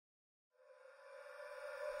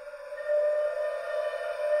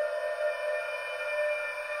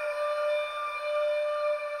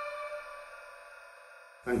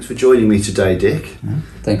Thanks for joining me today, Dick.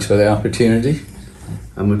 Thanks for the opportunity.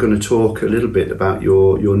 And we're going to talk a little bit about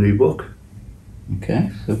your new book.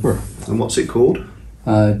 Okay, super. And what's it called?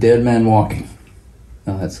 Dead Man Walking.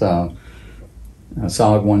 It's SOG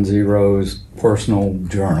 10's personal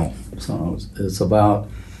journal. So it's about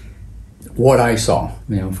what I saw,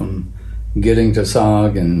 from getting to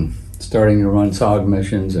SOG and starting to run SOG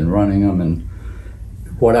missions and running them, and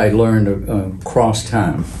what I learned across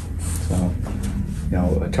time. So,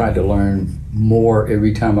 I tried to learn more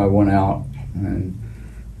every time I went out and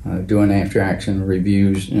doing after-action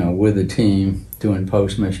reviews, with the team, doing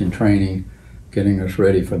post-mission training, getting us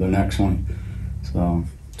ready for the next one. So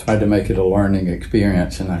tried to make it a learning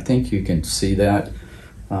experience, and I think you can see that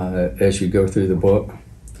as you go through the book.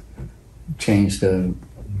 Changed the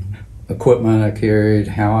equipment I carried,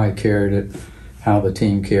 how I carried it, how the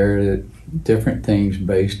team carried it, different things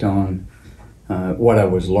based on what I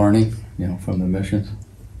was learning, from the missions.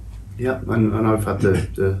 Yeah, and I've had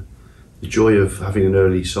the joy of having an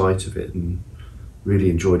early sight of it, and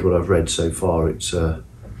really enjoyed what I've read so far. It's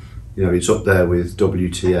it's up there with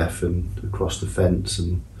WTF and Across the Fence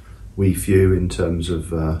and We Few in terms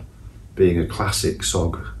of being a classic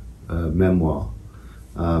SOG memoir.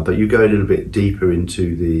 But you go a little bit deeper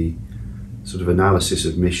into the sort of analysis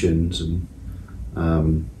of missions, and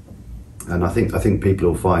I think people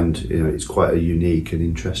will find it's quite a unique and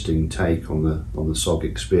interesting take on the SOG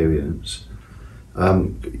experience.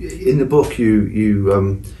 In the book, you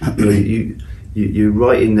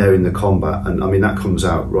write in there in the combat, and I mean that comes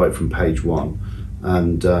out right from page 1,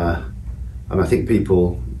 and I think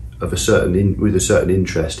people of with a certain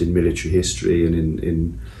interest in military history and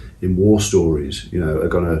in war stories, are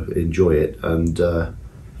going to enjoy it. And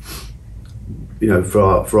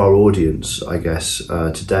for our audience, I guess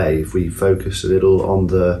today, if we focus a little on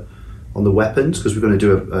the weapons, because we're going to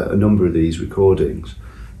do a number of these recordings.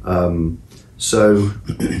 So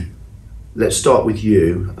let's start with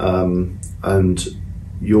you, and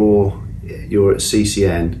you're at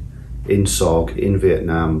CCN in SOG in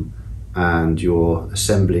Vietnam, and you're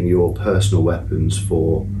assembling your personal weapons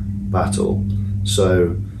for battle.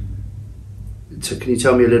 So can you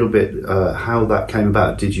tell me a little bit how that came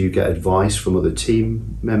about? Did you get advice from other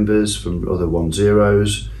team members, from other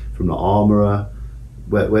 10s, from the armourer?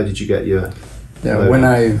 Where did you get your... Yeah, when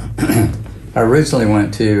I originally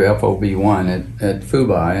went to FOB1 at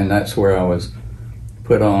Phubai, and that's where I was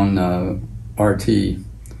put on RT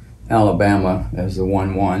Alabama as the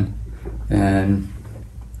 1-1, and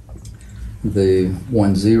the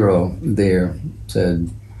 10 there said,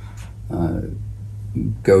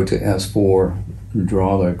 go to S4,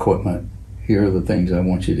 draw the equipment, here are the things I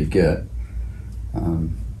want you to get.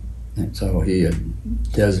 And so he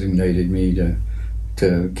had designated me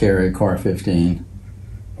to carry a Car 15.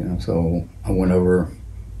 So I went over,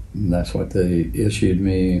 and that's what they issued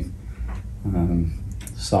me,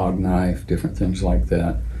 SOG knife, different things like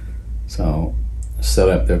that. So set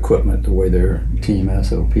up the equipment the way their team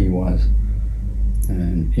SOP was,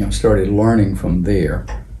 and started learning from there.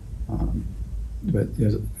 But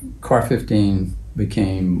Car 15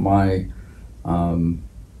 became my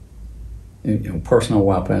personal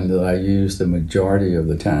weapon that I used the majority of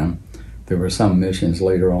the time. There were some missions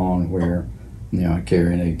later on where I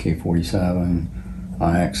carried an AK-47.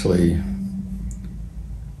 I actually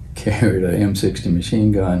carried an M60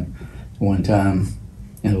 machine gun one time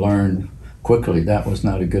and learned quickly that was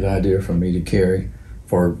not a good idea for me to carry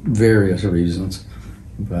for various reasons.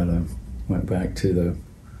 But I went back to the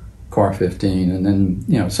Car 15, and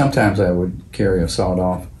then sometimes I would carry a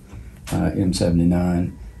sawed-off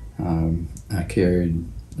M79.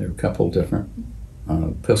 There were a couple different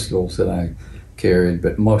pistols that I carried,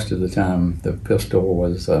 but most of the time the pistol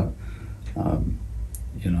was the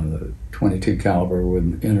 22 caliber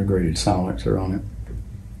with integrated silencer on it.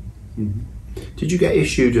 Mm-hmm. Did you get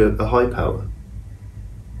issued a high power?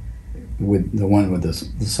 With the one with the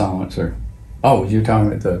silencer? Oh, you're talking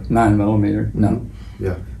about the 9mm? No.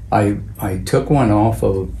 Yeah. I took one off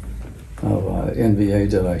of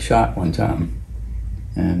NVA that I shot one time,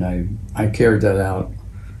 and I carried that out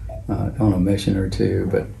on a mission or two,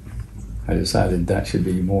 but I decided that should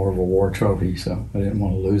be more of a war trophy, so I didn't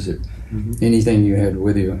want to lose it. Mm-hmm. Anything you had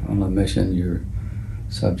with you on a mission, you're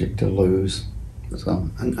subject to lose. So.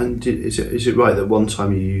 And is it right that one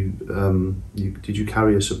time did you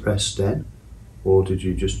carry a suppressed den, or did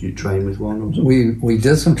you train with one? Or something? We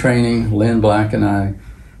did some training. Lynn Black and I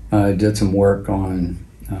did some work on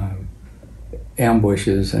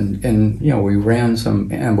ambushes, and we ran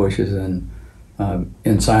some ambushes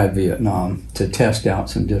inside Vietnam to test out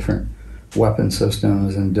some different weapon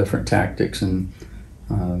systems and different tactics, and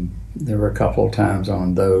there were a couple of times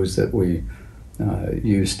on those that we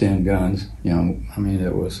used Sten guns.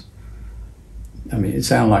 It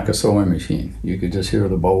sounded like a sewing machine. You could just hear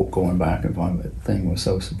the bolt going back and forth. The thing was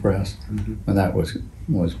so suppressed, and that was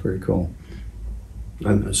pretty cool.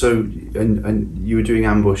 And so, and you were doing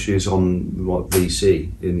ambushes on what,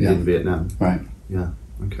 VC in Vietnam? Right. Yeah.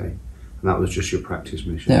 Okay. And that was just your practice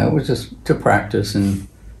mission? Yeah, it was just to practice, and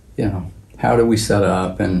how do we set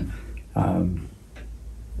up, and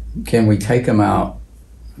can we take them out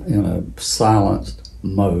in a silenced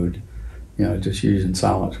mode? Just using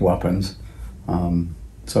silenced weapons.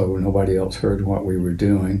 So nobody else heard what we were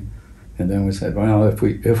doing, and then we said, well, if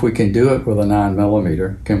we can do it with a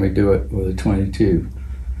 9mm, can we do it with a 22?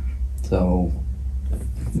 So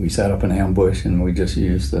we set up an ambush, and we just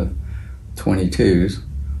used the 22s,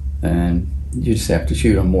 and you just have to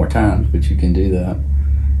shoot them more times, but you can do that,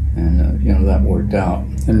 and that worked out.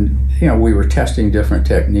 And we were testing different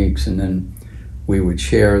techniques, and then we would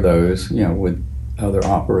share those, with other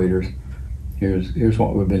operators. Here's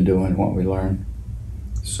what we've been doing, what we learned.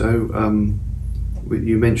 So,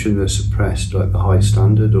 you mentioned the suppressed, like the high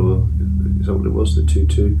standard, or is that what it was, the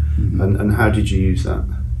 2.2? And how did you use that?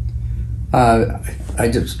 I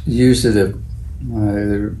just used it at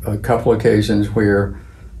a couple occasions where,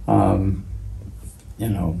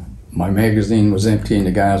 my magazine was empty and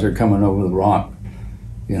the guys are coming over the rock,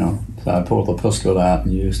 so I pulled the pistol out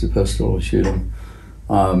and used the pistol to shoot them.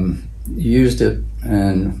 Used it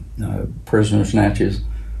in prisoner snatches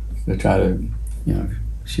to try to,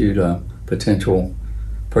 shoot a potential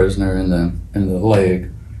prisoner in the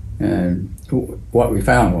leg. And what we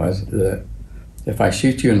found was that if I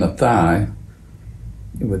shoot you in the thigh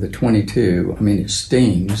with a 22, it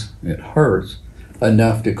stings, it hurts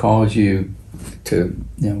enough to cause you to,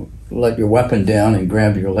 let your weapon down and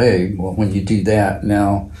grab your leg. Well, when you do that,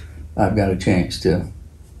 now I've got a chance to,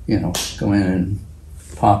 go in and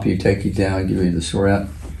pop you, take you down, give you the surret,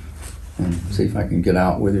 and see if I can get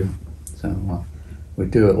out with you. So we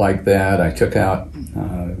do it like that. I took out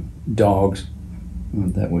dogs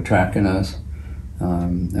that were tracking us.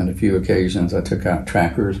 On a few occasions, I took out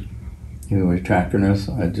trackers who were tracking us.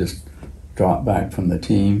 I just dropped back from the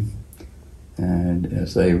team, and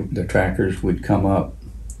as the trackers would come up,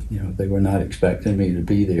 they were not expecting me to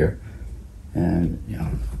be there, and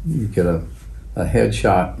you get a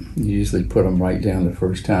headshot. You usually put them right down the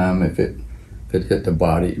first time. If it hit the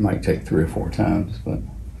body, it might take 3 or 4 times, but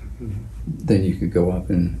then you could go up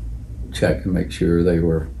and check and make sure they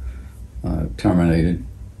were terminated.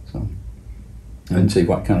 So, and see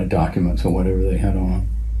what kind of documents or whatever they had on them.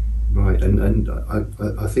 Right, and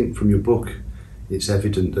I think from your book, it's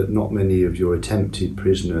evident that not many of your attempted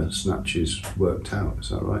prisoner snatches worked out. Is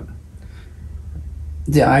that right?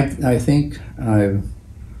 Yeah, I think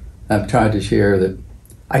I've tried to share that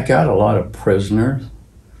I got a lot of prisoners.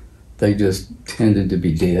 They just tended to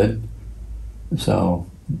be dead, so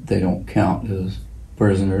they don't count as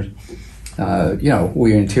prisoners.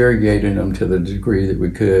 We interrogated them to the degree that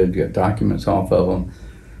we could, get documents off of them.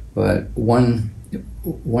 But one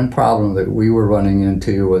problem that we were running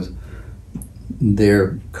into was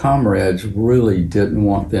their comrades really didn't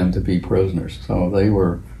want them to be prisoners. So they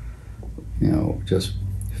were, just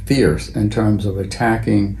fierce in terms of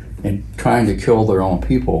attacking and trying to kill their own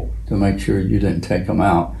people to make sure you didn't take them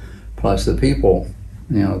out. Plus the people,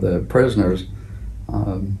 the prisoners,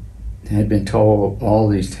 had been told all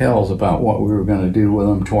these tales about what we were going to do with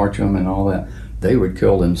them, torture them and all that. They would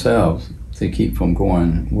kill themselves to keep from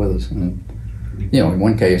going with us. And, in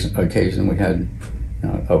one occasion we had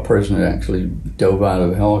a prisoner actually dove out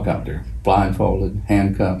of a helicopter, blindfolded,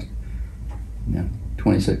 handcuffed,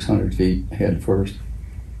 2,600 feet head first.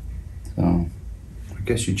 So I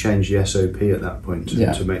guess you changed the SOP at that point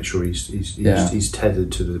to make sure he's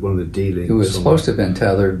tethered to one of the dealings. He was supposed to have been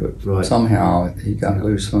tethered, but somehow he got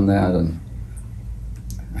loose from that. And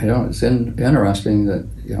it's interesting that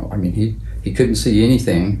he couldn't see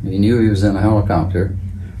anything. He knew he was in a helicopter.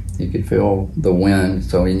 He could feel the wind,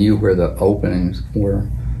 so he knew where the openings were.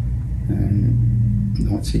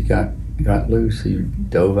 And once he got loose, he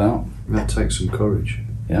dove out. That takes some courage.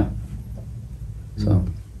 Yeah. So.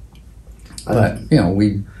 But,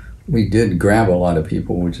 we did grab a lot of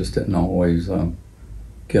people. We just didn't always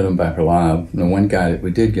get them back alive. And the one guy that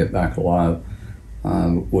we did get back alive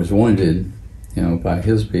was wounded, by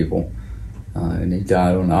his people. And he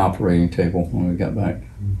died on the operating table when we got back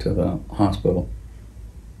to the hospital.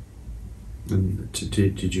 And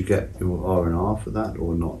did you get your R&R for that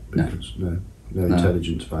or not? Because no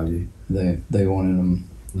intelligence value. They wanted him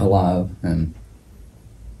alive, and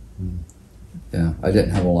I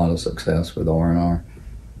didn't have a lot of success with R&R.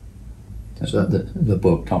 So, the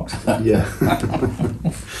book talks about. Yeah.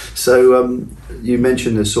 So you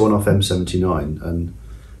mentioned the sawn-off M79, and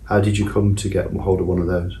how did you come to get hold of one of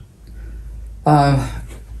those?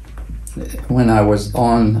 When I was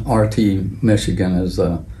on RT Michigan as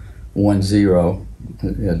a 1-0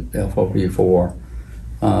 at FOP4,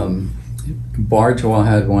 Bargewell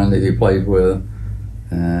had one that he played with,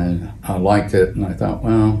 and I liked it, and I thought,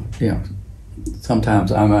 well,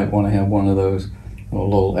 sometimes I might want to have one of those, a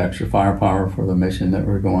little extra firepower for the mission that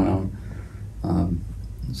we're going on.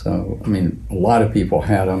 So, I mean, a lot of people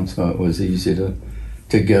had them, so it was easy to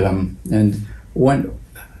get them. And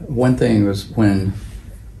one thing was when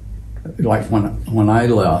I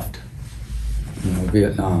left,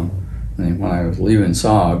 Vietnam, and when I was leaving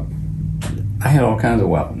SOG, I had all kinds of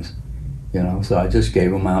weapons, so I just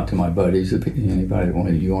gave them out to my buddies. If anybody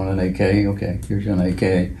wanted, you want an AK? Okay, here's an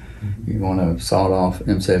AK. You want a sawed-off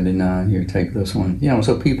M79? Here, take this one.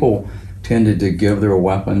 So people tended to give their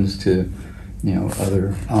weapons to,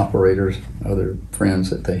 other operators, other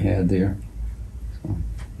friends that they had there. So.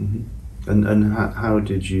 Mm-hmm. And how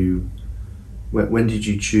did you? When did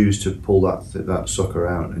you choose to pull that sucker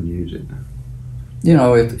out and use it?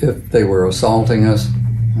 If they were assaulting us,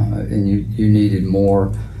 and you needed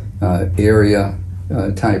more area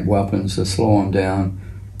type weapons to slow them down,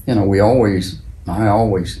 I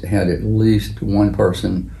always had at least one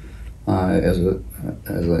person as an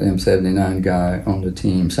M79 guy on the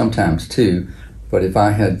team, sometimes two, but if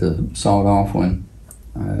I had the sawed-off one,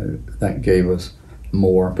 that gave us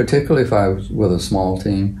more, particularly if I was with a small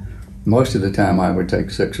team. Most of the time I would take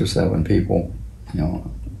 6 or 7 people,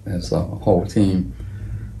 as the whole team.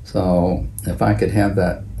 So if I could have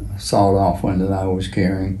that sawed-off one that I was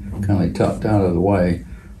carrying kind of tucked out of the way,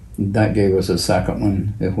 that gave us a second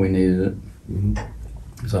one if we needed it.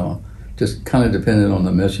 Mm-hmm. So just kind of depended on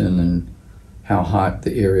the mission and how hot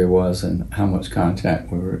the area was and how much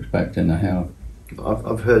contact we were expecting to have.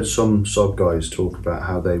 I've heard some SOG guys talk about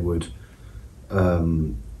how they would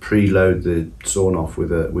preload the sawn-off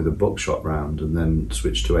with a buckshot round and then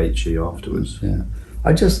switch to HE afterwards. Yeah,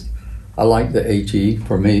 I like the HE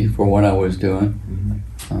for me for what I was doing.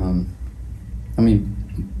 Mm-hmm. I mean,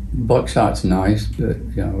 buckshot's nice, but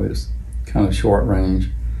it's kind of short range.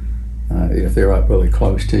 If they're up really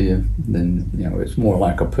close to you, then it's more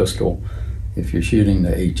like a pistol. If you're shooting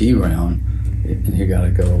the HE round, you got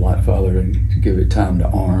to go a lot further to give it time to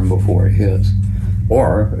arm before it hits.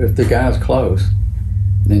 Or if the guy's close,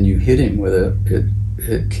 then you hit him with it.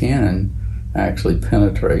 It can actually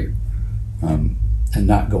penetrate and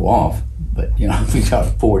not go off. But if you got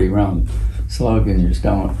a 40 round slug in your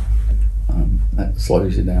stomach, that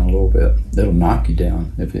slows you down a little bit. It'll knock you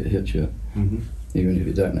down if it hits you. Mm-hmm. Even if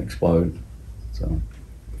it doesn't explode. So.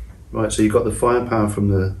 Right, so you've got the firepower from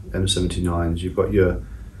the M79s, you've got your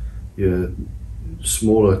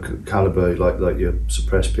smaller caliber, like your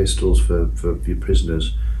suppressed pistols for your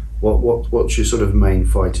prisoners. What's your sort of main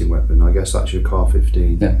fighting weapon? I guess that's your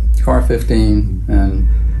Car-15. Yeah, Car-15,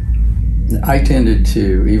 and I tended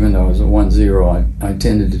to, even though I was a 1-0, I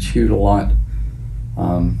tended to shoot a lot.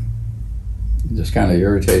 It just kind of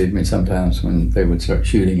irritated me sometimes when they would start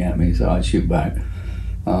shooting at me, so I'd shoot back.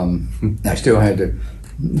 I still had to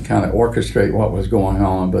kind of orchestrate what was going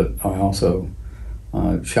on, but I also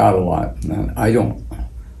shot a lot. And I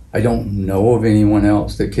don't know of anyone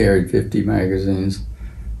else that carried 50 magazines,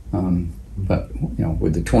 but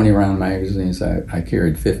with the 20 round magazines, I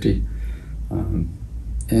carried 50.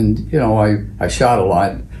 And I shot a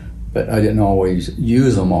lot, but I didn't always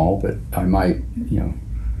use them all. But I might,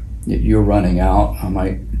 you're running out, I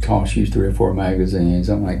might toss you 3 or 4 magazines.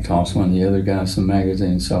 I might toss one of the other guys some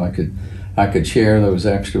magazines, so I could share those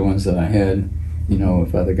extra ones that I had,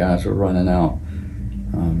 if other guys were running out.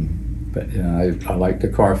 But I like the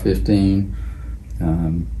Car-15,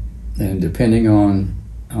 and depending on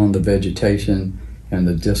the vegetation and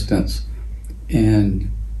the distance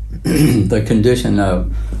and the condition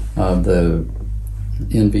of the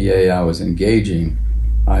NVA I was engaging,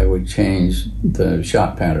 I would change the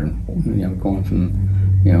shot pattern, going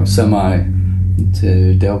from, semi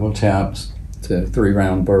to double taps to 3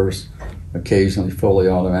 round bursts, occasionally fully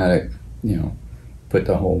automatic, put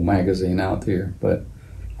the whole magazine out there. But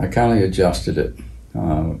I kind of adjusted it.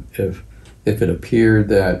 If it appeared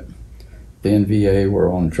that the NVA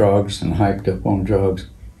were on drugs and hyped up on drugs,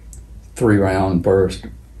 3 round burst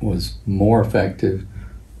was more effective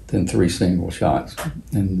than 3 single shots.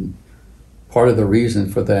 And part of the reason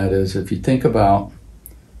for that is if you think about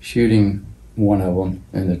shooting one of them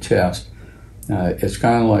in the chest, it's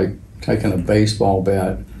kind of like taking a baseball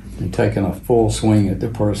bat and taking a full swing at the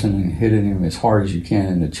person and hitting him as hard as you can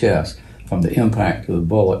in the chest from the impact of the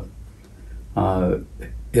bullet.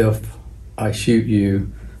 if I shoot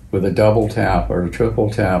you with a double tap or a triple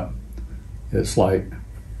tap, it's like,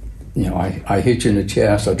 I hit you in the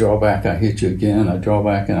chest, I draw back, I hit you again, I draw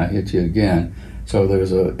back, and I hit you again. So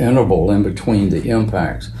there's an interval in between the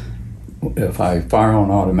impacts. If I fire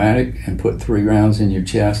on automatic and put 3 rounds in your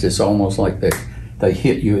chest, it's almost like they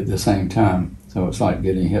hit you at the same time. So it's like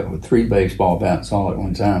getting hit with 3 baseball bats all at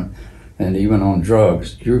one time. And even on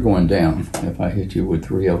drugs, you're going down if I hit you with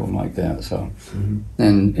 3 of them like that. So,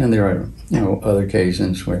 and there are other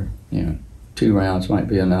occasions where 2 rounds might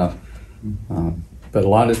be enough. But a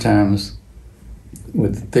lot of times,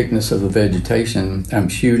 with the thickness of the vegetation, I'm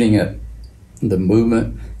shooting at the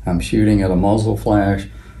movement. I'm shooting at a muzzle flash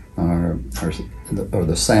or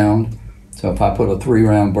the sound. So if I put a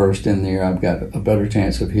 3-round burst in there, I've got a better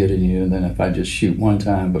chance of hitting you than if I just shoot one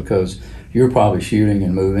time, because you're probably shooting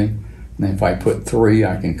and moving. And if I put 3,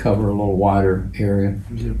 I can cover a little wider area.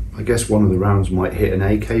 Yeah. I guess one of the rounds might hit an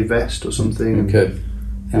AK vest or something. It could.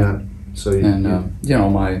 Yeah. So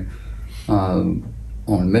my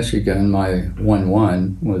on Michigan, my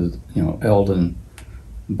 1-1 was Eldon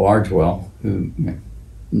Bargewell, who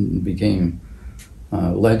became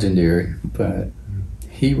legendary, but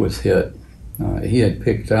he was hit. He had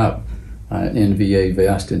picked up an NVA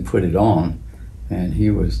vest and put it on, and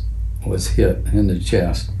he was hit in the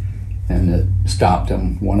chest, and it stopped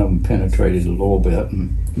him. One of them penetrated a little bit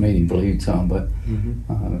and made him bleed some, but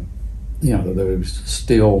there was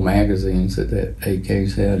steel magazines that the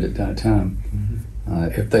AKs had at that time.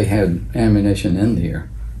 If they had ammunition in there,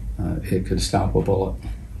 it could stop a bullet.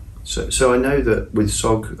 So I know that with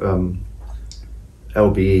SOG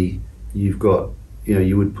LBE, you've got,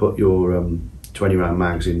 you would put your 20-round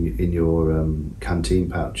mags in your canteen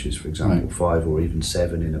pouches, for example, right. 5 or even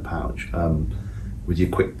 7 in a pouch, with your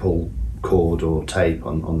quick pull cord or tape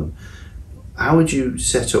on them. How would you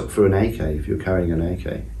set up for an AK if you're carrying an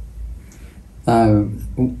AK?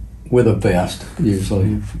 With a vest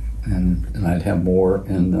usually, and I'd have more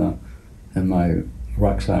in my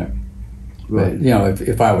rucksack. Right. But,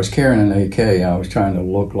 if I was carrying an AK, I was trying to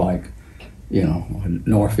look like,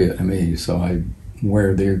 North Vietnamese, so I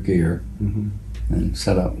wear their gear and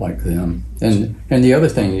set up like them. And the other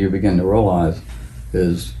thing you begin to realize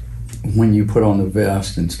is when you put on the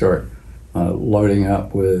vest and start loading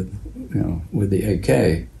up with the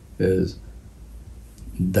AK, is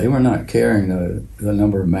they were not carrying the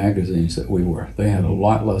number of magazines that we were. They had a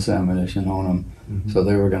lot less ammunition on them, so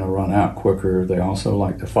they were going to run out quicker. They also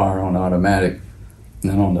like to fire on automatic,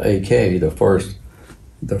 and then on the AK, the first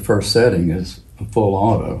setting is a full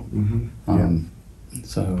auto,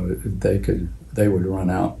 so they would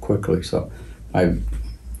run out quickly. So I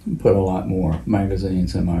put a lot more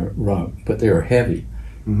magazines in my ruck, but they were heavy,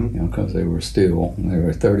 because they were steel and they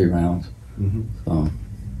were 30 rounds.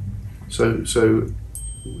 So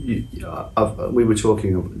we were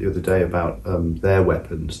talking the other day about their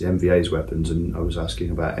weapons, the MVA's weapons, and I was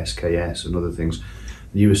asking about SKS and other things.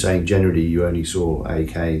 You were saying generally you only saw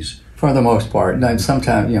AKs. For the most part. Now,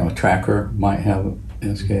 sometimes, a tracker might have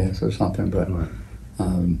SKS or something, but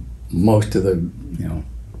most of the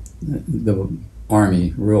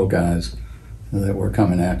Army real guys that were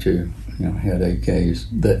coming at you, had AKs.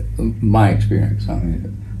 That my experience. I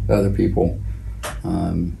mean, other people,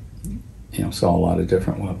 saw a lot of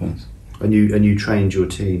different weapons. And you trained your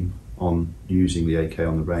team on using the AK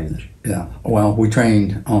on the range? Yeah. Well, we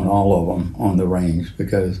trained on all of them on the range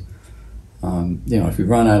because, if you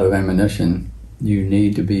run out of ammunition, you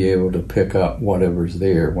need to be able to pick up whatever's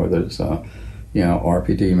there, whether it's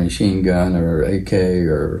RPD machine gun or AK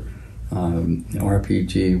or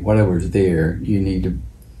RPG, whatever's there. You need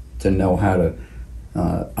to know how to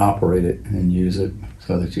operate it and use it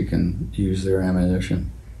so that you can use their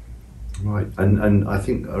ammunition. Right, and I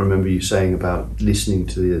think I remember you saying about listening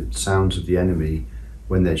to the sounds of the enemy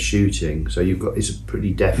when they're shooting. So it's a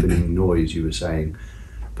pretty deafening noise, you were saying,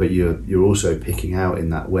 but you're also picking out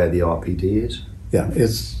in that where the RPD is. Yeah,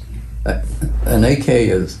 it's an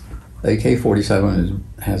AK-47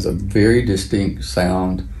 has a very distinct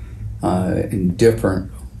sound and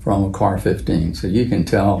different from a CAR-15. So you can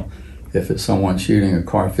tell if it's someone shooting a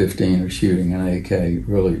CAR-15 or shooting an AK.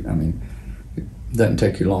 Really, I mean, it doesn't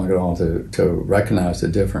take you long at all to recognize the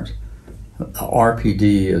difference. The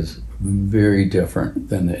RPD is very different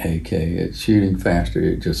than the AK. It's shooting faster.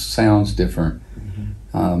 It just sounds different.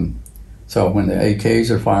 So when the AKs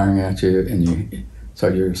are firing at you, so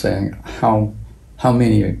you're saying, how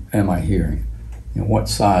many am I hearing? What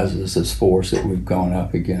size is this force that we've gone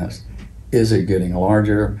up against? Is it getting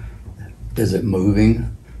larger? Is it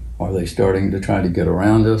moving? Are they starting to try to get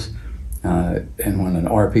around us? And when an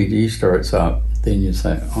RPD starts up, then you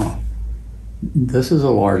say, this is a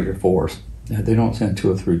larger force. They don't send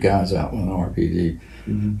 2 or 3 guys out with an RPD.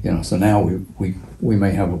 So now we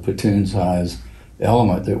may have a platoon size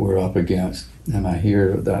element that we're up against, and I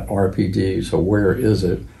hear that RPD, so where is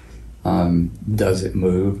it? Does it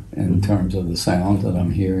move in terms of the sound that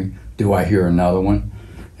I'm hearing? Do I hear another one?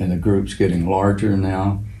 And the group's getting larger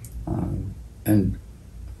now. And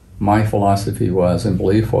my philosophy was and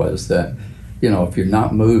belief was that, if you're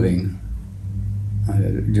not moving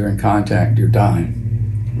during contact, you're dying.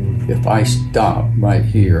 If I stop right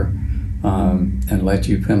here and let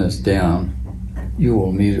you pin us down, you will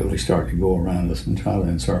immediately start to go around us and try to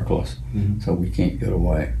encircle us, so we can't get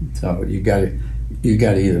away. So you got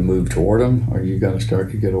to either move toward them or you got to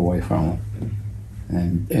start to get away from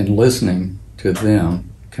them. And listening to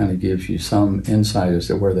them kind of gives you some insight as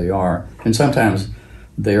to where they are. And sometimes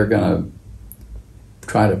they're going to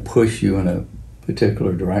try to push you in a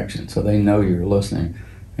particular direction, so they know you're listening.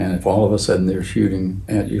 And if all of a sudden they're shooting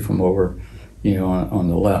at you from over, on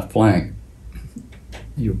the left flank,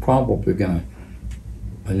 you're probably going to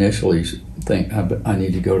initially think, I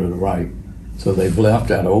need to go to the right. So they've left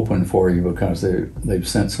that open for you because they've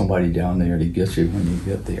sent somebody down there to get you when you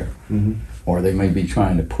get there. Or they may be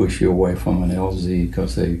trying to push you away from an LZ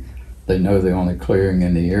because they know they're only clearing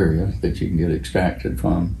in the area that you can get extracted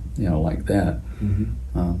from, like that.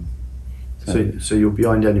 So you're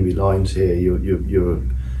behind enemy lines here.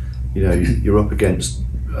 You're up against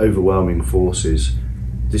overwhelming forces.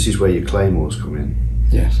 This is where your claymores come in.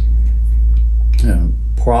 Yes.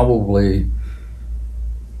 Probably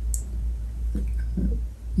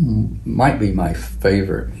might be my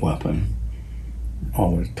favorite weapon.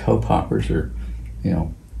 All the toe poppers are,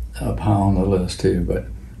 up high on the list too. But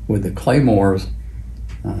with the claymores,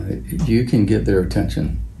 you can get their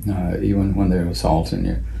attention even when they're assaulting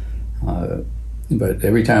you. But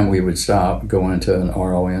every time we would stop, go into an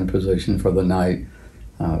RON position for the night,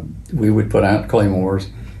 we would put out claymores,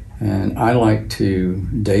 and I like to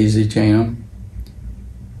daisy chain them.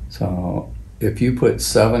 So if you put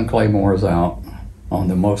 7 claymores out on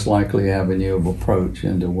the most likely avenue of approach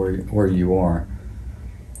into where you are,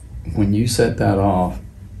 when you set that off,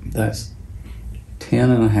 that's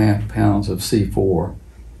 10.5 pounds of C4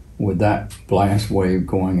 with that blast wave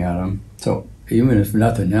going at them. So even if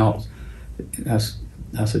nothing else, that's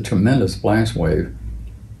a tremendous blast wave.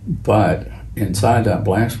 But inside that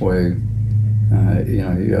blast wave,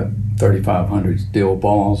 you got 3,500 steel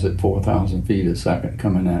balls at 4,000 feet a second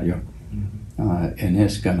coming at you. And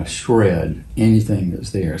it's going to shred anything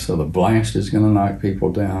that's there. So the blast is going to knock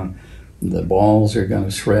people down. The balls are going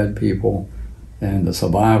to shred people. And the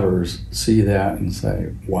survivors see that and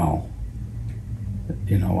say, wow,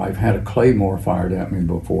 I've had a claymore fired at me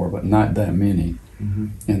before, but not that many.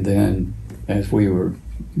 And then as we were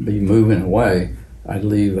moving away, I'd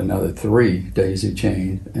leave another 3 daisy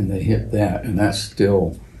chained, and they hit that. And that's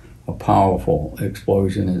still a powerful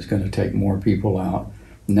explosion. It's going to take more people out.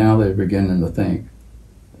 Now they're beginning to think,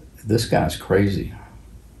 this guy's crazy.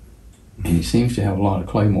 And he seems to have a lot of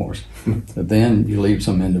claymores. But then you leave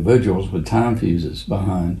some individuals with time fuses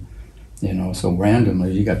behind, so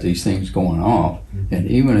randomly you got these things going off. And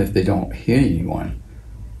even if they don't hit anyone,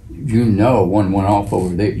 one went off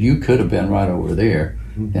over there. You could have been right over there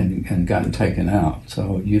and gotten taken out.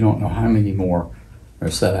 So you don't know how many more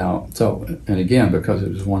are set out. So, and again, because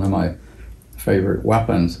it was one of my favorite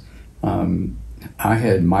weapons, I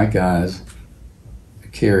had my guys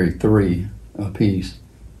carry 3 apiece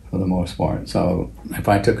for the most part. So if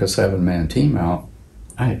I took a 7-man team out,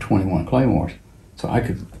 I had 21 claymores. So I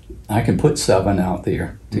can put 7 out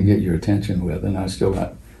there to get your attention with, and I still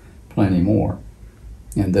got plenty more.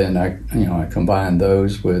 And then I combined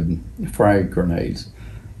those with frag grenades.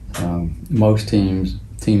 Most team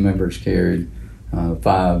members carried 5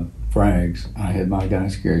 frags. I had my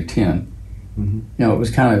guys carry 10. It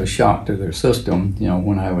was kind of a shock to their system,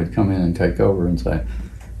 when I would come in and take over and say,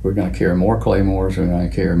 we're going to carry more claymores, we're going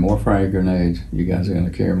to carry more frag grenades, you guys are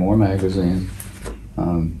going to carry more magazines.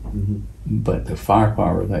 But the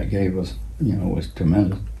firepower that gave us, was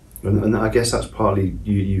tremendous. And I guess that's partly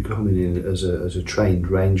you coming in as a trained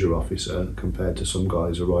ranger officer compared to some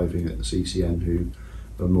guys arriving at the CCN who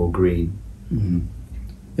are more green.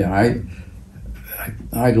 Yeah,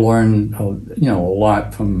 I learned a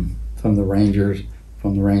lot from the Rangers,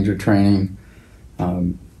 from the Ranger training,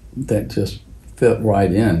 that just fit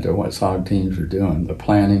right into what SOG teams are doing. The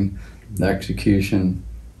planning, the execution,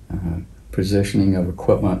 positioning of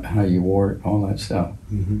equipment, how you wore it, all that stuff.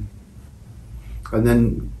 And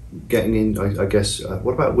then getting in, I guess,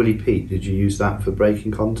 what about Willie Pete? Did you use that for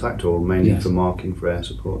breaking contact or mainly for marking for air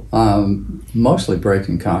support? Mostly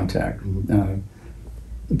breaking contact.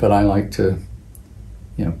 But I like to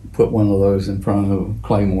put one of those in front of a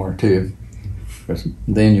claymore too.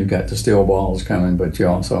 Then you've got the steel balls coming, but you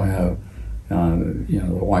also have the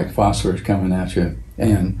white phosphorus coming at you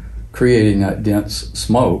and creating that dense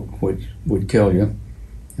smoke, which would kill you.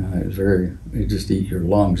 It just eat your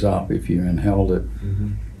lungs up if you inhaled it.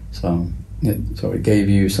 Mm-hmm. So it gave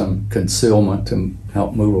you some concealment to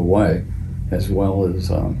help move away, as well as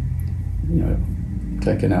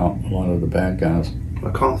taking out a lot of the bad guys. I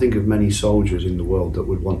can't think of many soldiers in the world that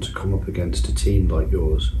would want to come up against a team like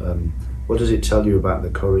yours. What does it tell you about the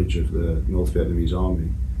courage of the North Vietnamese Army?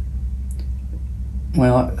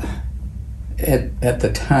 Well, at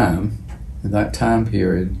the time, in that time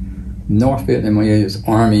period, North Vietnamese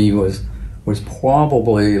Army was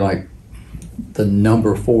probably like the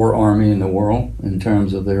number 4 army in the world in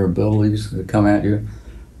terms of their abilities to come at you.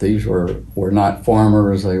 These were not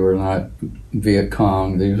farmers, they were not Viet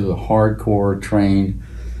Cong, these were the hardcore trained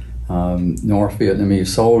North Vietnamese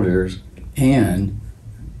soldiers, and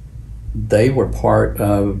they were part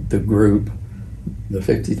of the group, the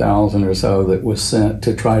 50,000 or so that was sent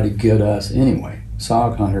to try to get us anyway,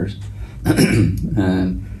 SOG hunters.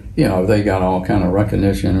 And they got all kind of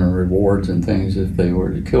recognition and rewards and things if they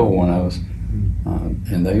were to kill one of us.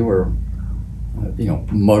 And they were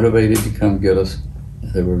motivated to come get us.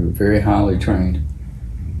 They were very highly trained.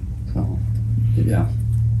 So, yeah.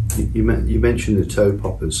 You mentioned the toe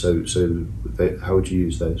poppers. So how would you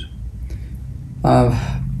use those?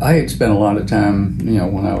 I had spent a lot of time,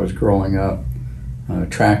 when I was growing up,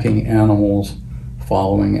 tracking animals,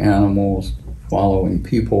 following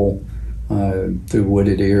people through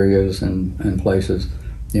wooded areas and places.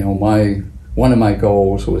 One of my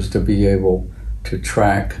goals was to be able to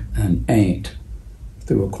track an ant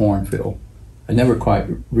through a cornfield. I never quite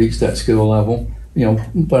reached that skill level,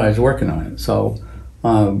 but I was working on it. So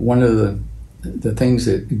one of the things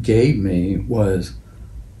it gave me was,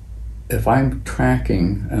 if I'm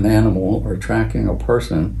tracking an animal or tracking a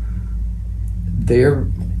person,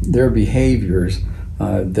 their behaviors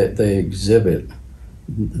that they exhibit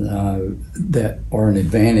that are an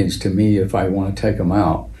advantage to me if I want to take them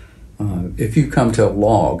out. If you come to a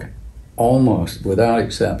log, almost without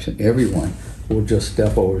exception, everyone will just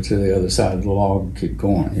step over to the other side of the log and keep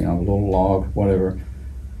going. A little log, whatever.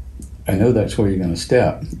 I know that's where you're going to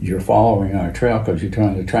step. You're following our trail because you're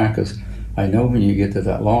trying to track us. I know when you get to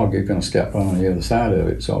that log, you're going to step on the other side of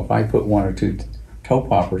it. So if I put 1 or 2 toe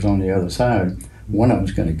poppers on the other side, one of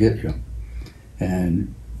them's going to get you.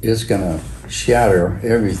 And it's going to shatter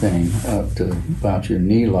everything up to about your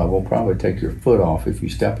knee level, probably take your foot off if you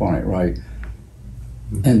step on it right.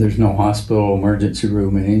 And there's no hospital, emergency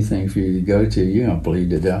room, and anything for you to go to. You're going to bleed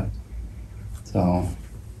to death. So,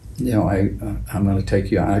 I'm going to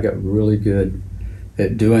take you out. I got really good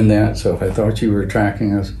at doing that. So if I thought you were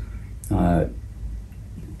tracking us,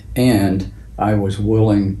 and I was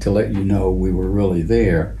willing to let you know we were really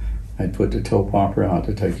there, I'd put the toe popper out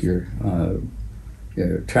to take your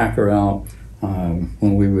tracker out.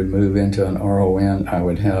 When we would move into an RON, I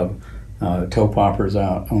would have toe poppers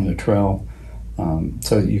out on the trail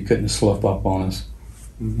so that you couldn't slip up on us.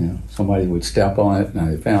 Mm-hmm. Somebody would step on it, and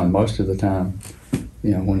I found most of the time,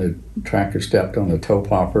 when the tracker stepped on the toe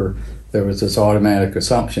popper, there was this automatic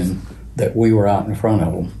assumption that we were out in front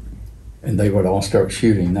of them, and they would all start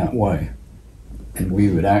shooting that way. And we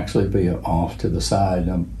would actually be off to the side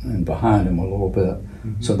and behind them a little bit.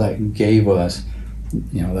 Mm-hmm. So that gave us,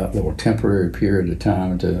 that little temporary period of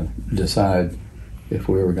time to decide if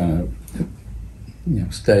we were going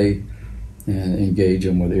to, stay and engage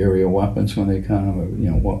them with aerial weapons when they come, or,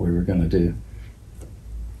 what we were going to do.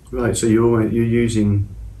 Right, so you're using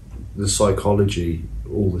the psychology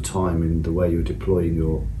all the time in the way you're deploying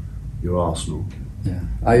your arsenal. Yeah,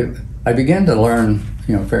 I began to learn,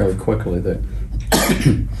 fairly quickly that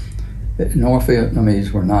North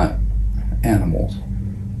Vietnamese were not animals;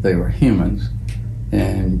 they were humans,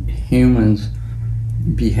 and humans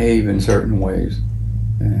behave in certain ways.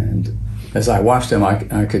 And as I watched them,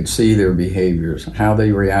 I could see their behaviors, how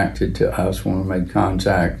they reacted to us when we made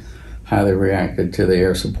contact, how they reacted to the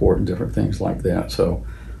air support and different things like that. So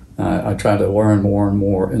I tried to learn more and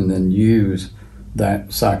more, and then use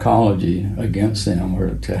that psychology against them,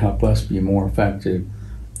 or to help us be more effective,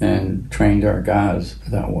 and trained our guys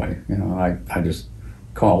that way. I just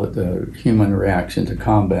called it the human reaction to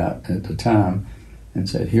combat at the time, and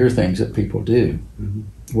said, here are things that people do, mm-hmm.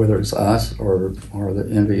 whether it's us or the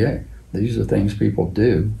NVA. These are things people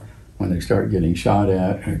do when they start getting shot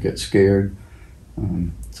at or get scared.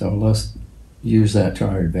 So let's use that to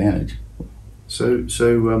our advantage. So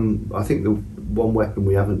I think the one weapon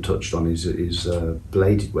we haven't touched on is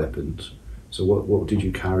bladed weapons. So what did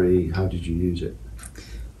you carry? How did you use it?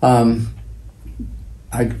 I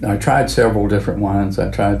tried several different ones. I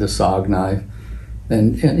tried the SOG knife,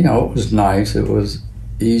 and you know, it was nice. It was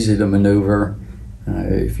easy to maneuver.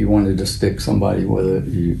 If you wanted to stick somebody with it,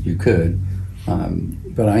 you could.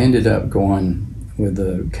 But I ended up going with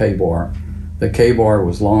the K-bar. The K-bar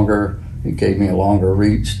was longer. It gave me a longer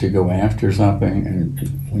reach to go after something. And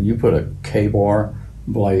when you put a K-bar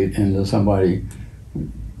blade into somebody,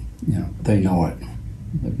 you know, they know it.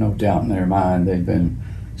 There's no doubt in their mind they've been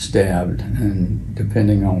stabbed. And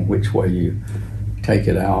depending on which way you take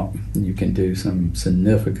it out, you can do some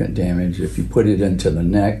significant damage. If you put it into the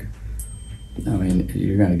neck, I mean,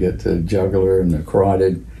 you're going to get the jugular and the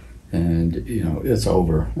carotid, and you know it's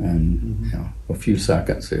over. And you know, a few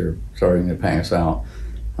seconds they're starting to pass out.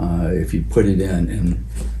 If you put it in and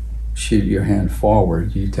shoot your hand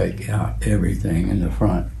forward, you take out everything in the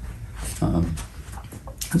front.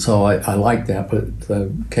 So I like that, but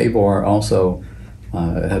the K-bar also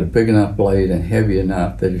had a big enough blade and heavy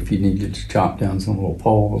enough that if you needed to chop down some little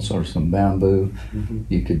poles or some bamboo,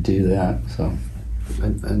 you could do that. So.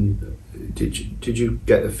 And did you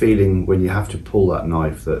get the feeling when you have to pull that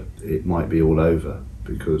knife that it might be all over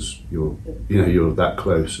because you're that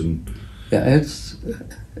close? And yeah, it's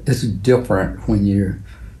different when you're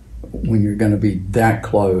going to be that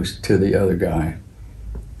close to the other guy.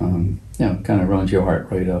 You know, kind of runs your heart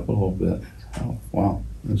rate up a little bit. So, wow,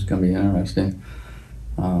 it's going to be interesting.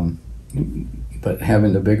 But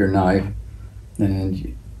having the bigger knife,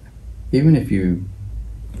 and even if you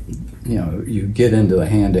get into the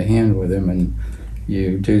hand-to-hand with him and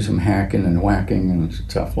you do some hacking and whacking and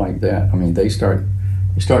stuff like that, I mean, they start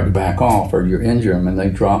to back off, or you injure them and they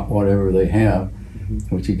drop whatever they have,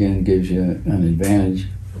 which again gives you an advantage.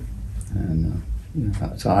 And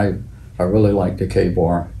so I really like the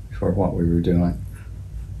K-bar for what we were doing.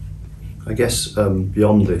 I guess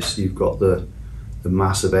beyond this, you've got the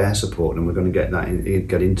massive air support, and we're going to get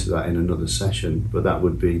into that in another session. But that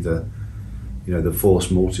would be the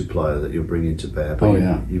force multiplier that you're bringing to bear. But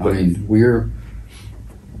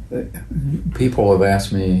people have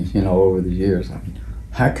asked me, over the years,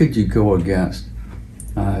 how could you go against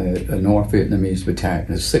a North Vietnamese battalion?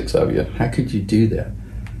 There's 6 of you. How could you do that?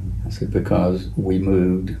 I said, because we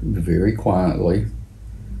moved very quietly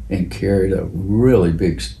and carried a really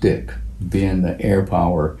big stick, being the air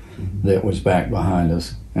power that was back behind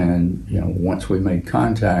us. And once we made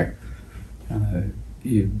contact,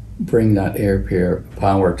 you bring that air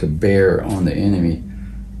power to bear on the enemy,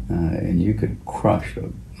 and you could crush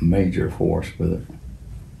a major force with it.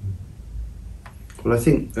 Well, I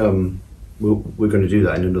think we're going to do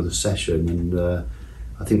that in another session, and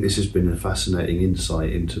I think this has been a fascinating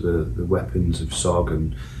insight into the weapons of SOG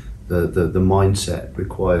and the mindset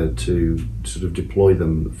required to sort of deploy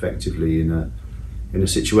them effectively in a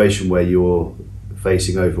situation where you're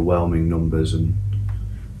facing overwhelming numbers. And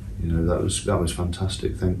that was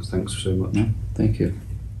fantastic. Thanks so much. Yeah, thank you.